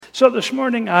So this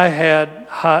morning I had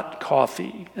hot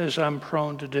coffee, as I'm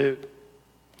prone to do.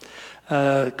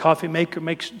 Coffee maker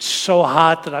makes it so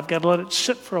hot that I've got to let it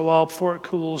sit for a while before it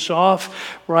cools off,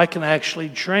 where I can actually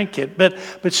drink it.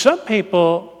 But some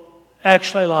people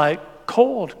actually like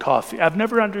cold coffee. I've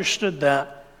never understood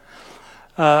that.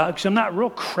 Because I'm not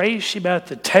real crazy about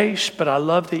the taste, but I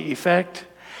love the effect.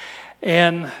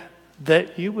 And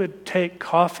that you would take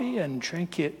coffee and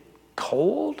drink it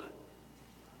cold?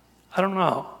 I don't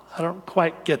know. I don't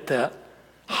quite get that.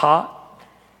 Hot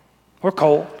or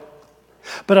cold.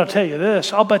 But I'll tell you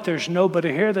this, I'll bet there's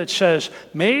nobody here that says,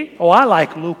 me? Oh, I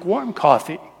like lukewarm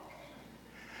coffee.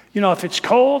 You know, if it's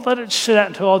cold, let it sit out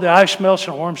until all the ice melts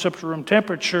and warms up to room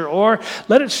temperature, or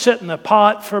let it sit in the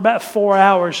pot for about 4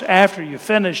 hours after you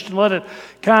finished and let it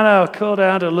kind of cool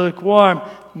down to lukewarm.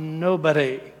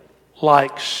 Nobody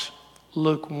likes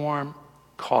lukewarm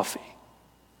coffee.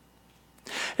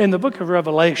 In the book of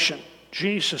Revelation,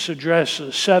 Jesus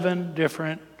addresses 7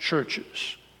 different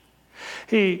churches.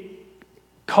 He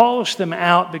calls them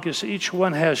out because each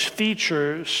one has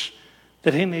features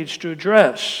that he needs to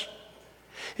address.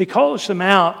 He calls them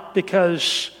out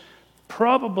because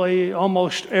probably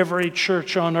almost every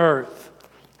church on earth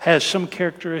has some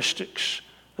characteristics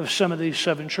of some of these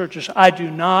 7 churches. I do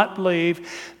not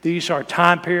believe these are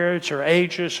time periods or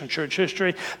ages in church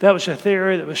history. That was a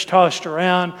theory that was tossed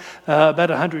around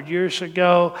about 100 years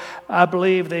ago. I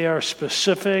believe they are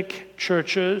specific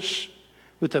churches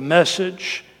with a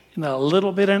message, a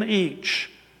little bit in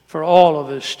each for all of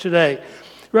us today.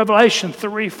 Revelation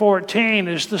 3:14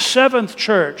 is the 7th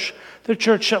church, the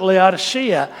church at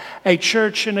Laodicea, a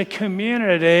church in a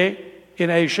community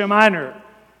in Asia Minor.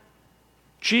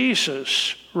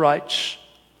 Jesus writes,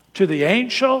 to the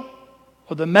angel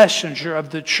or the messenger of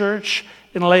the church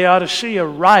in Laodicea,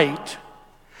 write.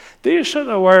 These are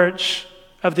the words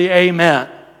of the Amen.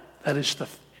 That is the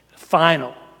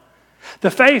final.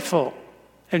 The faithful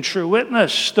and true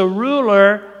witness, the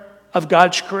ruler of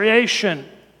God's creation.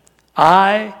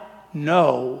 I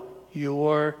know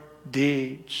your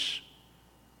deeds.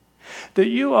 That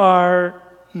you are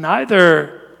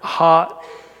neither hot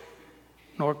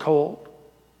nor cold.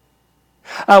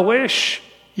 I wish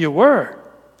you were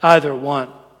either one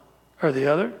or the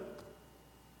other.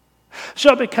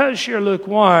 So because you're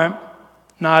lukewarm,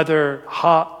 neither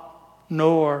hot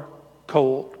nor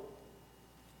cold,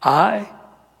 I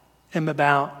am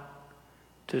about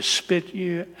to spit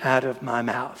you out of my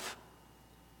mouth.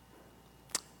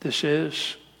 This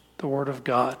is the Word of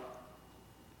God.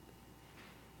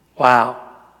 Wow.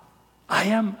 I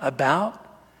am about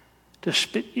to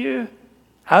spit you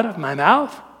out of my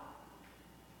mouth?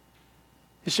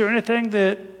 Is there anything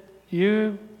that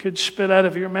you could spit out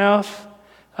of your mouth?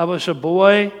 I was a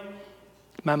boy.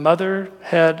 My mother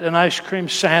had an ice cream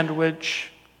sandwich.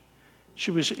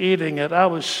 She was eating it. I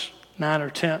was 9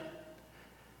 or 10.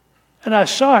 And I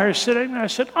saw her sitting there. I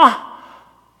said,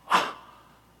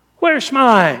 where's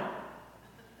mine?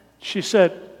 She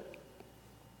said,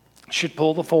 she'd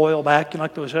pull the foil back,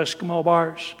 like those Eskimo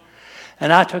bars.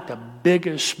 And I took the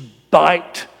biggest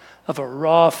bite of a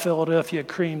raw Philadelphia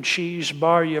cream cheese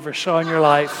bar you ever saw in your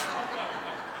life.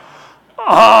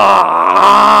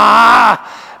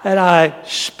 And I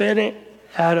spit it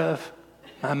out of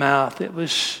my mouth. It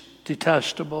was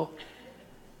detestable.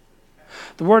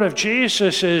 The word of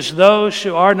Jesus is those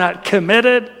who are not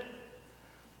committed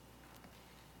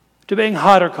to being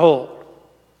hot or cold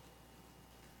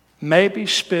may be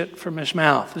spit from his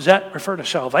mouth. Does that refer to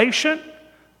salvation?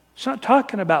 It's not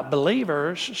talking about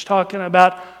believers. It's talking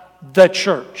about the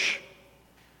church.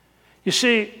 You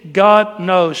see, God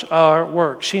knows our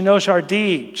works. He knows our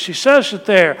deeds. He says it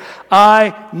there.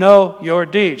 I know your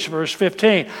deeds. Verse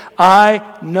 15.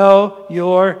 I know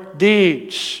your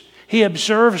deeds. He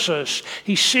observes us.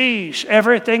 He sees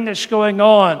everything that's going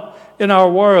on in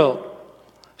our world.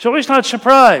 So he's not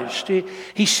surprised.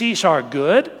 He sees our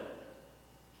good.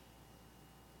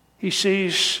 He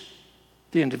sees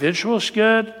the individual's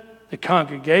good, the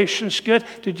congregation's good.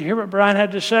 Did you hear what Brian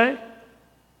had to say?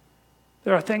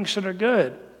 There are things that are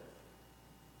good.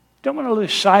 Don't want to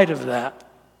lose sight of that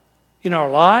in our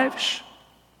lives,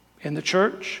 in the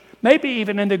church, maybe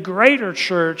even in the greater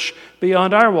church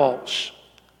beyond our walls.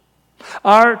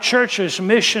 Our church's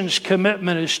missions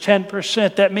commitment is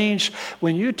 10%. That means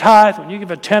when you tithe, when you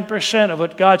give a 10% of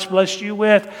what God's blessed you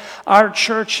with, our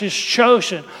church has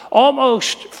chosen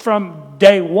almost from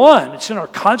day one. It's in our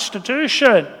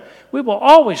constitution. We will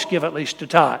always give at least a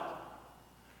tithe.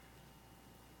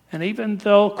 And even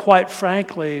though, quite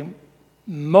frankly,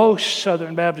 most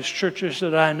Southern Baptist churches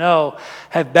that I know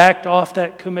have backed off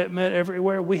that commitment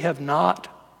everywhere, we have not.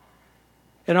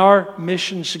 In our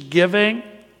missions giving,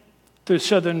 through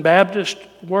Southern Baptist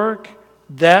work,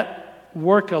 that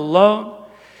work alone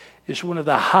is one of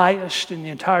the highest in the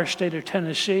entire state of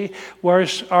Tennessee,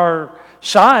 whereas our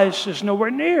size is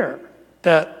nowhere near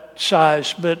that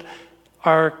size, but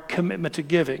our commitment to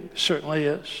giving certainly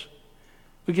is.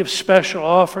 We give special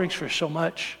offerings for so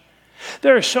much.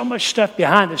 There is so much stuff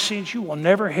behind the scenes you will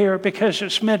never hear because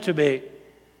it's meant to be.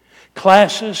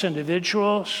 Classes,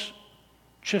 individuals,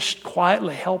 just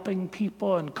quietly helping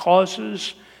people and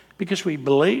causes because we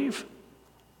believe.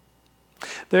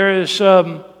 There is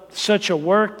such a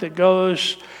work that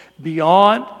goes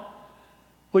beyond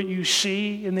what you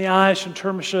see in the eyes in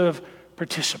terms of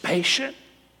participation, in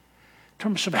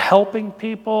terms of helping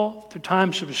people through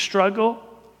times of struggle.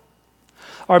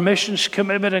 Our missions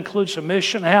commitment includes a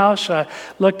mission house. I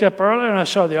looked up earlier and I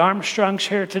saw the Armstrongs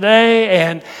here today,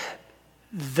 and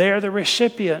they're the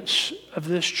recipients of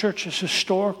this church's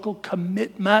historical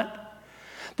commitment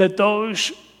that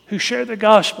those who share the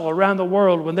gospel around the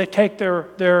world, when they take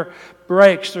their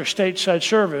breaks, their stateside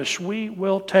service, we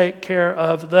will take care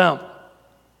of them.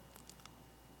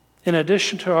 In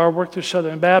addition to our work through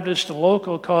Southern Baptist and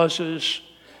local causes,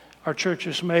 our church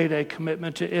has made a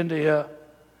commitment to India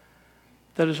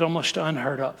that is almost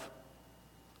unheard of.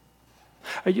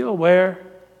 Are you aware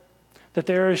that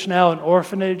there is now an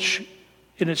orphanage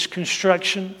in its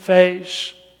construction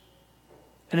phase?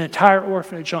 An entire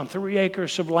orphanage on 3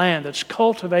 acres of land that's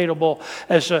cultivatable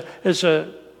as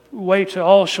a way to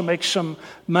also make some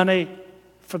money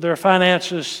for their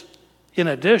finances in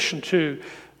addition to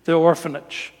the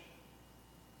orphanage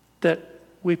that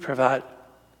we provide.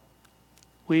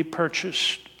 We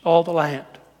purchased all the land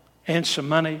and some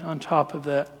money on top of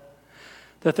that.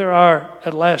 That there are,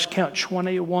 at last count,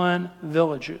 21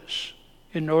 villages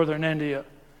in northern India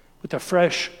with a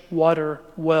fresh water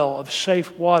well of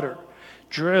safe water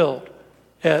drilled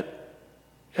at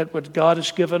what God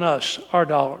has given us, our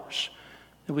dollars,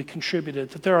 that we contributed.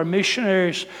 That there are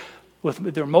missionaries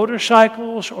with their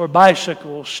motorcycles or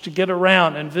bicycles to get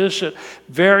around and visit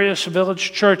various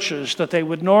village churches that they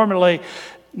would normally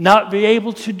not be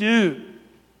able to do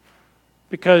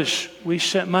because we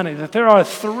sent money. That there are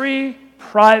 3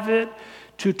 private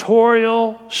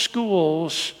tutorial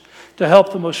schools to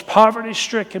help the most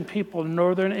poverty-stricken people in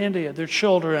northern India, their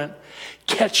children,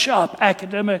 catch up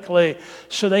academically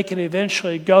so they can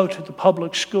eventually go to the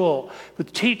public school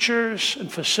with teachers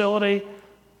and facility.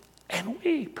 And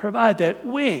we provide that.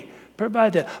 We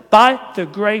provide that. By the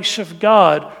grace of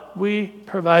God, we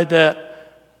provide that.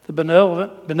 The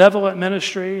benevolent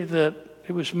ministry that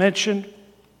it was mentioned,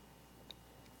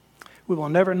 we will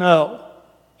never know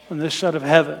on this side of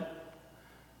heaven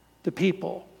the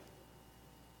people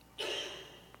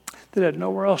that had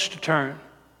nowhere else to turn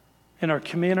in our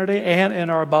community and in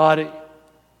our body.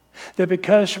 That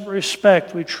because of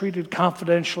respect, we treated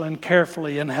confidentially and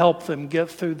carefully and helped them get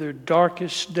through their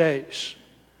darkest days.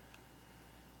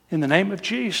 In the name of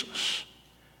Jesus,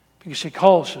 because He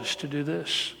calls us to do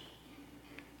this.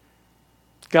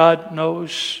 God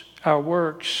knows our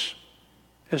works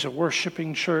as a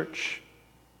worshiping church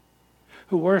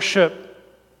who worship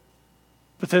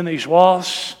within these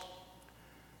walls.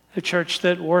 The church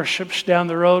that worships down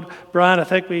the road. Brian, I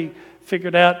think we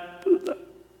figured out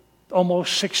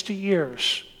almost 60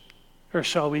 years or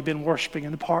so we've been worshiping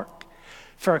in the park.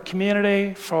 For our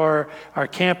community, for our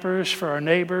campers, for our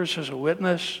neighbors as a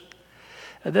witness.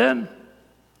 And then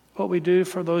what we do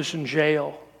for those in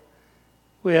jail.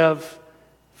 We have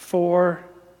 4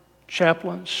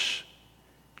 chaplains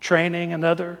training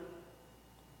another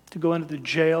to go into the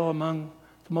jail among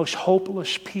the most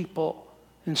hopeless people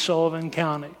in Sullivan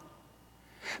County.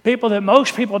 People that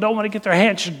most people don't want to get their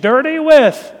hands dirty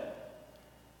with.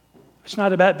 It's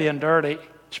not about being dirty.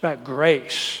 It's about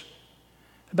grace.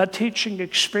 About teaching,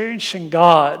 experiencing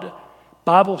God.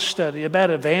 Bible study,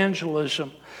 about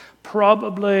evangelism.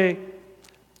 Probably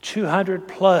 200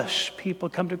 plus people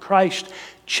come to Christ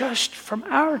just from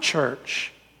our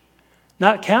church.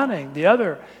 Not counting the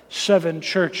other 7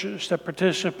 churches that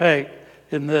participate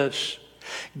in this.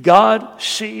 God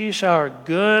sees our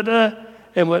good,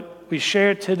 and what we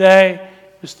shared today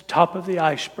is the top of the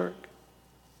iceberg.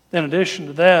 In addition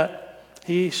to that,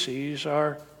 He sees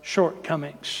our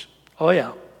shortcomings. Oh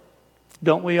yeah,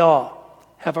 don't we all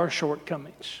have our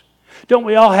shortcomings? Don't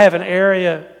we all have an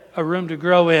area, a room to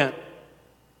grow in?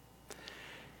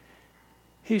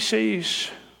 He sees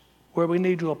where we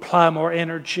need to apply more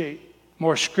energy,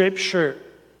 more scripture,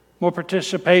 more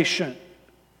participation.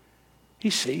 He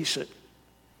sees it.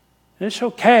 And it's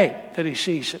okay that He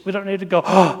sees it. We don't need to go,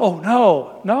 oh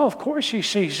no. No, of course He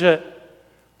sees it.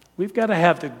 We've got to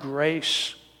have the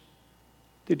grace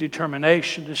the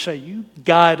determination to say, you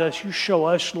guide us, you show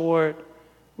us, Lord,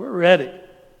 we're ready.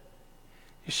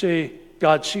 You see,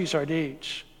 God sees our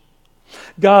needs.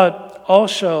 God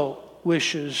also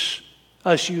wishes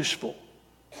us useful.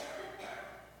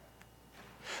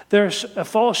 There's a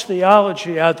false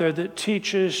theology out there that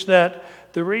teaches that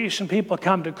the reason people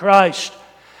come to Christ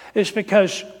is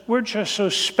because we're just so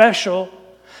special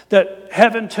that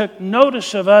heaven took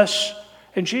notice of us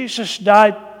and Jesus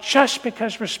died just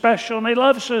because we're special and He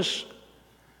loves us.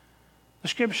 The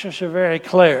Scriptures are very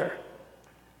clear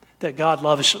that God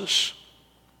loves us.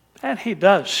 And He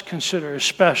does consider us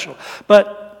special.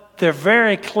 But they're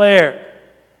very clear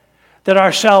that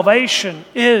our salvation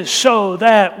is so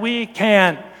that we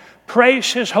can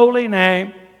praise His holy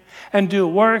name and do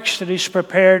works that He's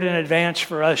prepared in advance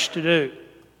for us to do.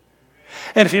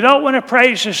 And if you don't want to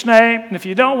praise His name, and if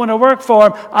you don't want to work for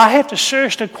Him, I have to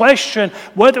seriously question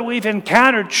whether we've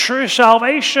encountered true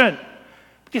salvation.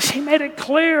 Because He made it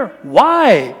clear.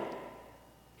 Why?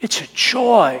 It's a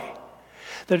joy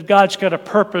that God's got a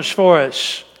purpose for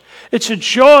us. It's a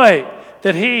joy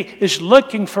that He is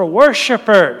looking for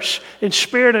worshipers in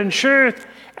spirit and truth,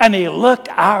 and He looked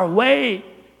our way.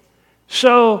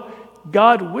 So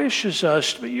God wishes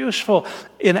us to be useful.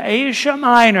 In Asia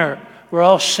Minor, where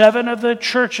all 7 of the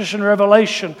churches in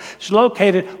Revelation is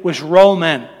located, was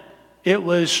Roman. It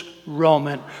was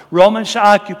Roman. Romans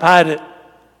occupied it.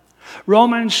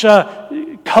 Romans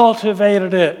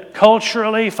cultivated it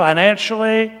culturally,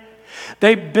 financially.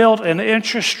 They built an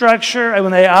infrastructure, and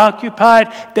when they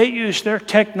occupied, they used their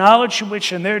technology,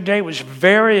 which in their day was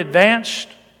very advanced.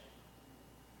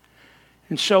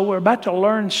 And so we're about to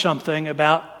learn something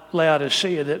about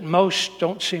Laodicea that most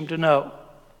don't seem to know.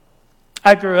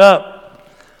 I grew up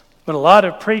when a lot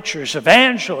of preachers,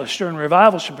 evangelists during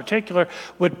revivals in particular,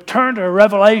 would turn to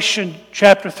Revelation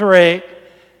chapter 3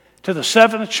 to the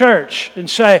 7th church and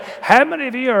say, how many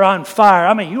of you are on fire?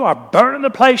 I mean, you are burning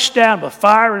the place down with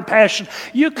fire and passion.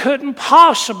 You couldn't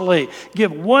possibly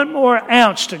give one more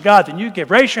ounce to God than you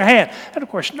give. Raise your hand. And of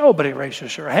course, nobody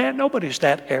raises their hand. Nobody's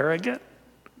that arrogant.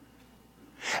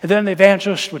 And then the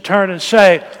evangelist would turn and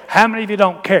say, how many of you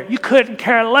don't care? You couldn't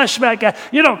care less about God.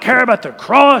 You don't care about the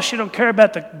cross. You don't care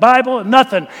about the Bible.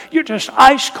 Nothing. You're just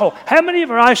ice cold. How many of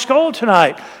you are ice cold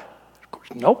tonight? Of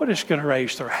course, nobody's going to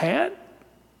raise their hand.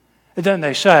 And then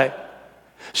they say,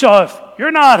 so if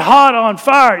you're not hot on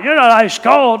fire, you're not ice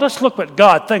cold, let's look what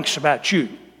God thinks about you.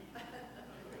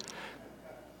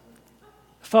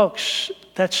 Folks,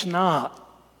 that's not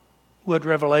what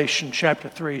Revelation chapter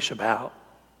 3 is about.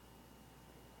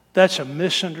 That's a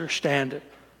misunderstanding.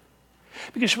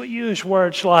 Because we use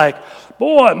words like,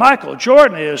 boy, Michael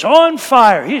Jordan is on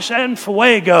fire. He's en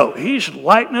fuego. He's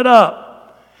lighting it up.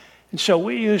 And so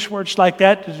we use words like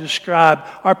that to describe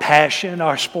our passion,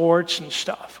 our sports and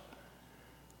stuff.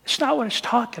 It's not what it's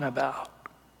talking about.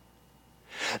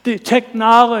 The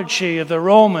technology of the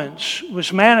Romans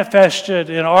was manifested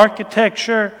in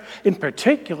architecture, in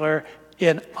particular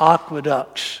in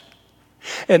aqueducts.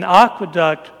 An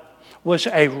aqueduct was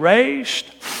a raised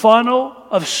funnel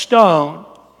of stone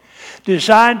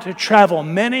designed to travel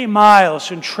many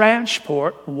miles and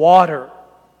transport water.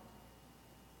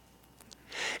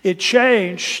 It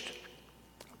changed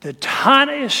the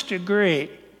tiniest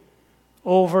degree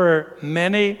over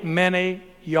many, many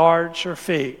yards or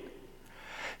feet.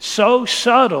 So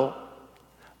subtle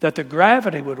that the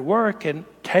gravity would work and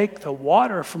take the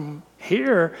water from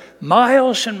here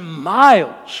miles and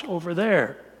miles over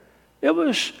there. It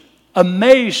was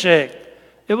amazing.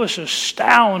 It was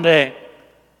astounding.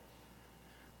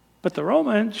 But the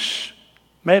Romans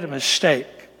made a mistake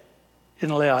in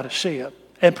Laodicea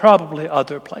and probably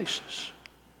other places.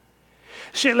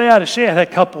 See, Laodicea had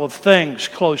a couple of things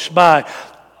close by.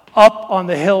 Up on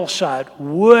the hillside,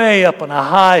 way up on a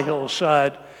high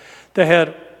hillside, they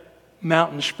had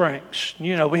mountain springs.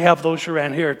 You know, we have those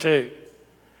around here too,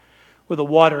 where the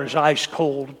water is ice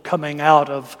cold coming out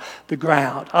of the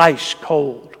ground. Ice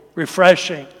cold,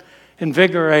 refreshing,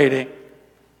 invigorating.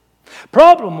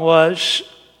 Problem was,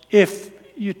 if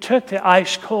you took the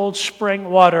ice cold spring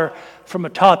water from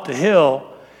atop the hill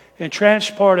and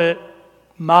transported it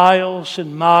miles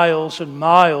and miles and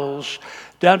miles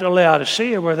down to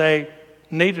Laodicea where they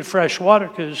needed fresh water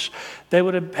because they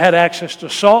would have had access to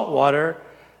salt water,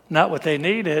 not what they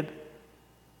needed,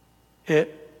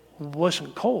 it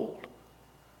wasn't cold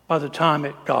by the time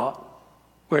it got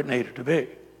where it needed to be.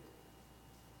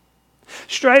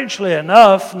 Strangely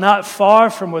enough, not far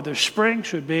from where the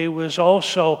springs would be was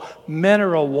also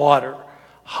mineral water,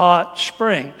 hot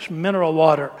springs, mineral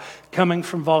water coming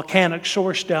from volcanic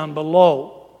source down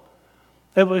below.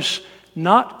 It was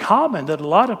not common, that a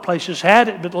lot of places had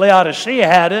it, but Laodicea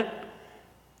had it.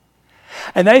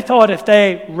 And they thought if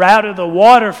they routed the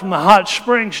water from the hot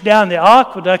springs down the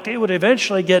aqueduct, it would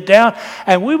eventually get down,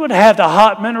 and we would have the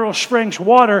hot mineral springs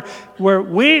water where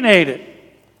we need it.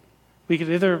 We could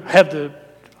either have the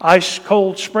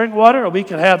ice-cold spring water, or we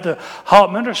could have the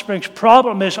hot mineral springs.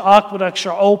 Problem is, aqueducts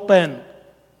are open,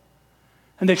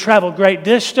 and they travel great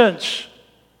distance.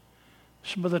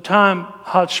 So by the time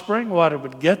hot spring water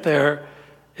would get there,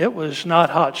 it was not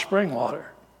hot spring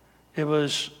water. It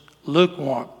was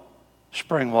lukewarm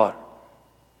spring water.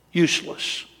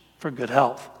 Useless for good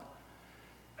health.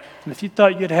 And if you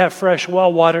thought you'd have fresh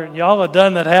well water, and y'all have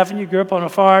done that, haven't you? Grew up on a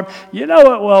farm, you know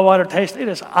what well water tastes. It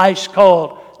is ice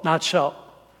cold, not so.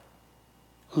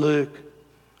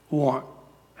 Lukewarm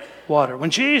water. When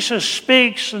Jesus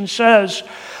speaks and says,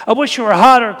 I wish you were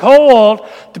hot or cold,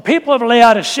 the people of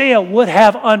Laodicea would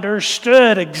have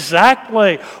understood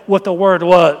exactly what the word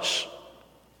was.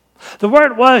 The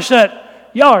word was that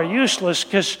y'all are useless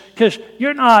because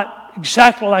you're not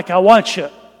exactly like I want you.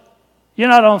 You're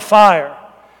not on fire.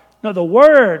 No, the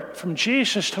word from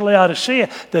Jesus to Laodicea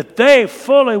that they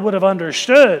fully would have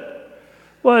understood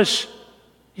was,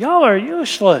 y'all are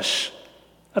useless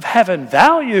of having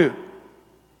value.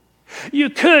 You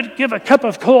could give a cup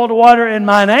of cold water in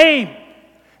my name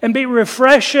and be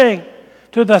refreshing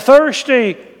to the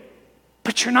thirsty,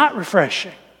 but you're not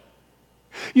refreshing.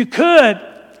 You could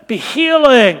be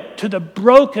healing to the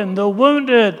broken, the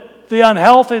wounded, the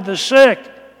unhealthy, the sick,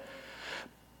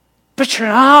 but you're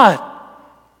not.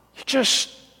 You're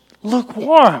just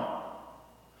lukewarm.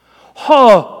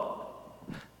 Oh,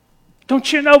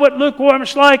 don't you know what lukewarm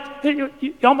is like?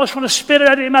 You almost want to spit it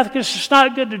out of your mouth because it's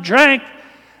not good to drink.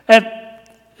 And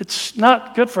it's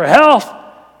not good for health.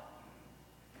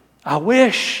 I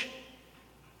wish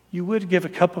you would give a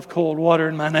cup of cold water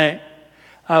in my name.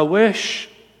 I wish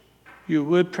you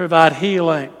would provide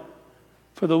healing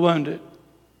for the wounded,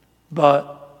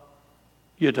 but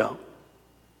you don't.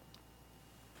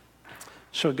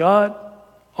 So God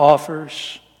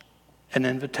offers an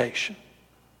invitation.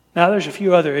 Now there's a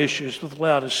few other issues with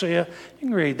Laodicea. You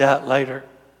can read that later.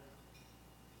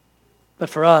 But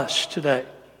for us today,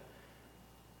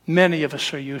 many of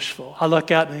us are useful. I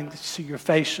look out and see your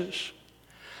faces.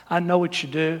 I know what you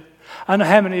do. I know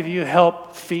how many of you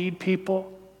help feed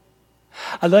people.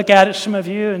 I look at some of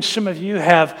you, and some of you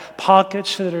have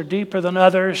pockets that are deeper than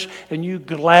others, and you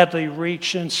gladly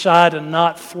reach inside and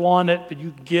not flaunt it, but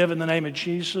you give in the name of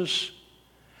Jesus.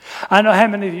 I know how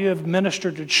many of you have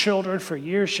ministered to children for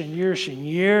years and years and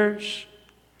years.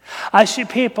 I see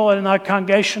people in our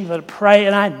congregation that pray,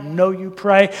 and I know you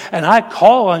pray, and I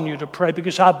call on you to pray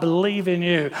because I believe in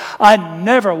you. I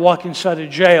never walk inside a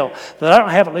jail that I don't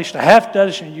have at least a half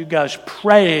dozen of you guys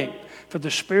praying for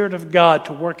the Spirit of God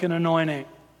to work in anointing.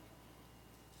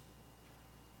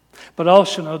 But I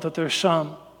also know that there's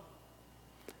some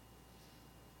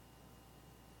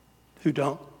who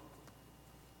don't.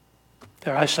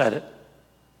 There, I said it.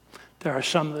 There are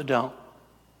some that don't.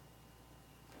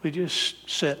 We just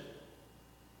sit.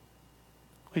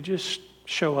 We just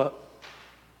show up.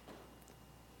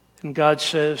 And God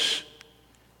says,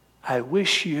 I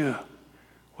wish you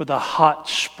were the hot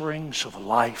springs of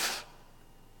life.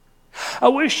 I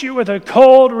wish you were the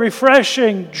cold,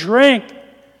 refreshing drink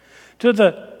to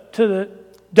the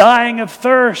dying of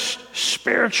thirst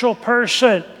spiritual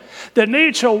person that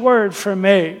needs a word from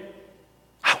me.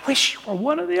 I wish you were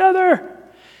one or the other,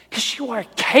 because you are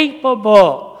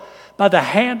capable by the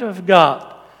hand of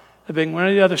God of being one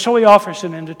or the other. So he offers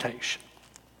an invitation.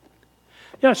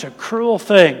 You know, it's a cruel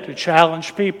thing to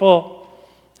challenge people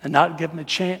and not give them a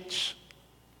chance.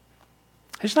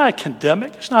 He's not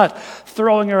condemning. He's not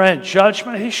throwing around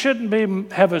judgment. He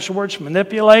shouldn't have his words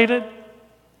manipulated.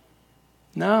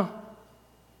 No.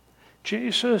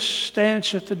 Jesus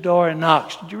stands at the door and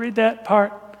knocks. Did you read that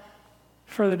part?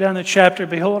 Further down the chapter,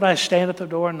 behold, I stand at the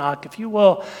door and knock. If you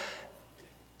will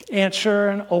answer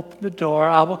and open the door,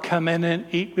 I will come in and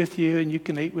eat with you, and you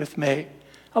can eat with me.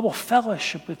 I will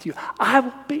fellowship with you. I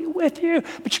will be with you,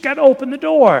 but you got to open the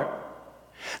door.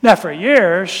 Now, for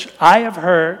years, I have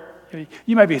heard,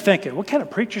 you may be thinking, what kind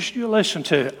of preachers do you listen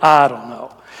to? I don't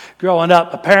know. Growing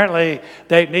up, apparently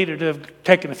they needed to have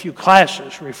taken a few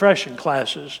classes, refreshing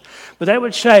classes. But they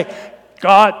would say,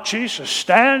 God, Jesus,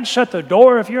 stands at the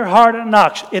door of your heart and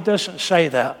knocks. It doesn't say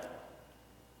that.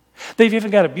 They've even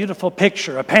got a beautiful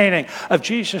picture, a painting of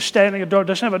Jesus standing at the door. It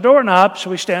doesn't have a doorknob, so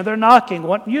we stand there knocking,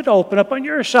 wanting you to open up on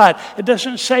your side. It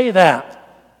doesn't say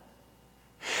that.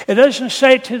 It doesn't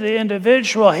say to the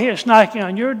individual, he is knocking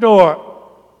on your door.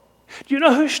 Do you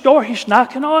know whose door he's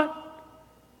knocking on?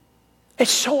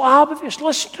 It's so obvious.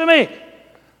 Listen to me.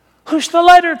 Who's the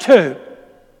letter to?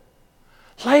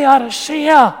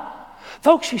 Laodicea.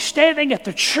 Folks, he's standing at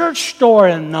the church door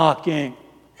and knocking.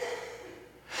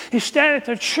 He's standing at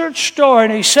the church door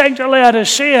and he's saying to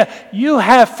Laodicea, you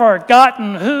have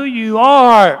forgotten who you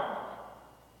are.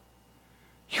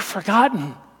 You've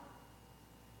forgotten.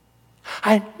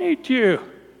 I need you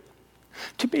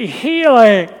to be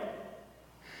healing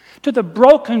to the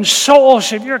broken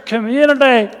souls of your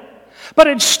community. But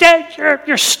instead,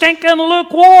 you're stinking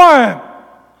lukewarm.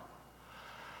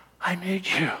 I need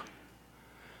you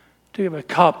to give a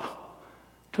cup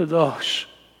to those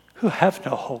who have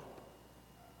no hope.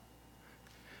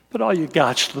 But all you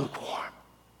got's lukewarm.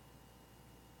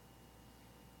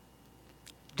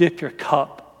 Dip your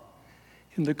cup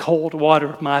in the cold water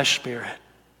of my Spirit.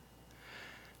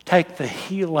 Take the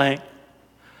healing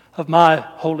of my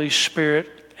Holy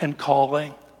Spirit and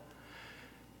calling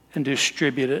and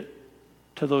distribute it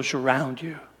to those around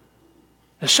you.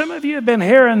 Now, some of you have been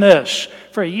hearing this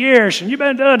for years and you've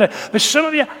been doing it, but some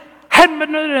of you hadn't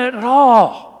been doing it at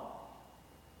all.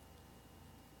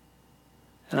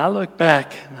 And I look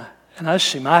back and I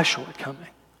see my shortcoming.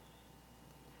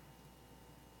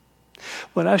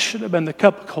 When I should have been the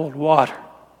cup of cold water,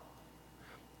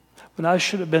 when I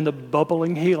should have been the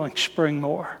bubbling healing spring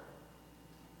more.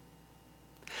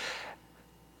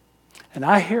 And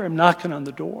I hear him knocking on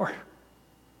the door.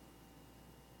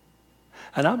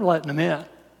 And I'm letting him in.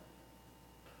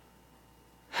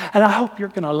 And I hope you're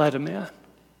going to let him in.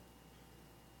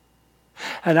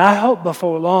 And I hope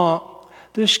before long,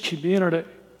 this community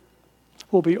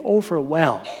will be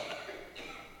overwhelmed.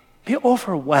 Be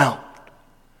overwhelmed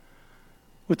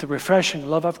with the refreshing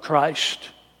love of Christ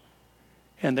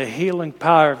and the healing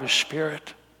power of His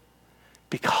Spirit.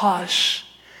 Because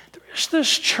there is this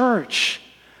church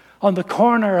on the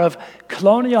corner of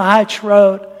Colonial Heights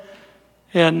Road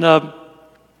and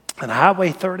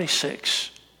Highway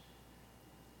 36.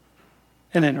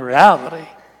 And in reality,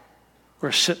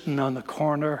 we're sitting on the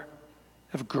corner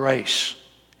of grace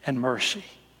and mercy.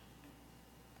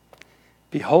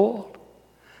 Behold,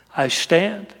 I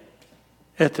stand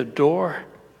at the door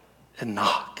and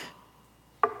knock.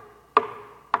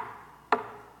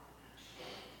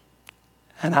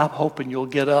 And I'm hoping you'll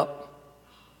get up.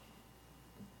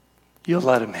 You'll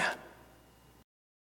let him in.